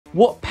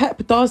What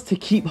Pep does to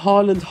keep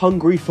Haaland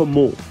hungry for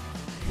more.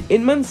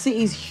 In Man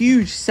City's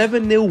huge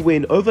 7-0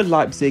 win over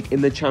Leipzig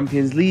in the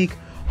Champions League,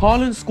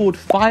 Haaland scored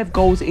 5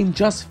 goals in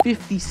just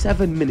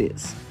 57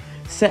 minutes,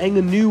 setting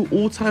a new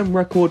all-time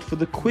record for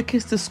the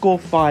quickest to score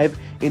 5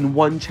 in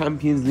one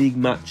Champions League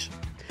match.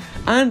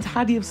 And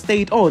had he have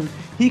stayed on,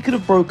 he could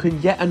have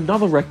broken yet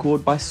another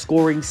record by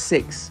scoring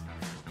 6.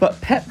 But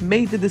Pep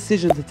made the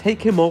decision to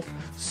take him off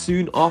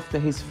soon after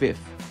his 5th.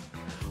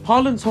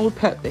 Haaland told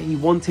Pep that he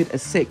wanted a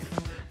 6th,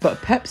 but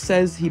Pep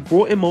says he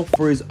brought him off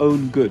for his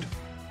own good.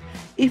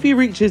 If he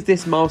reaches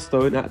this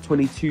milestone at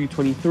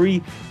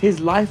 22-23,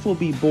 his life will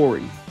be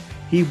boring.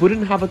 He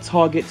wouldn't have a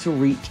target to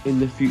reach in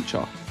the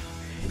future.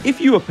 If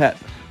you were Pep,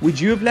 would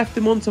you have left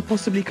him on to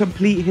possibly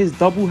complete his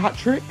double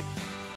hat-trick?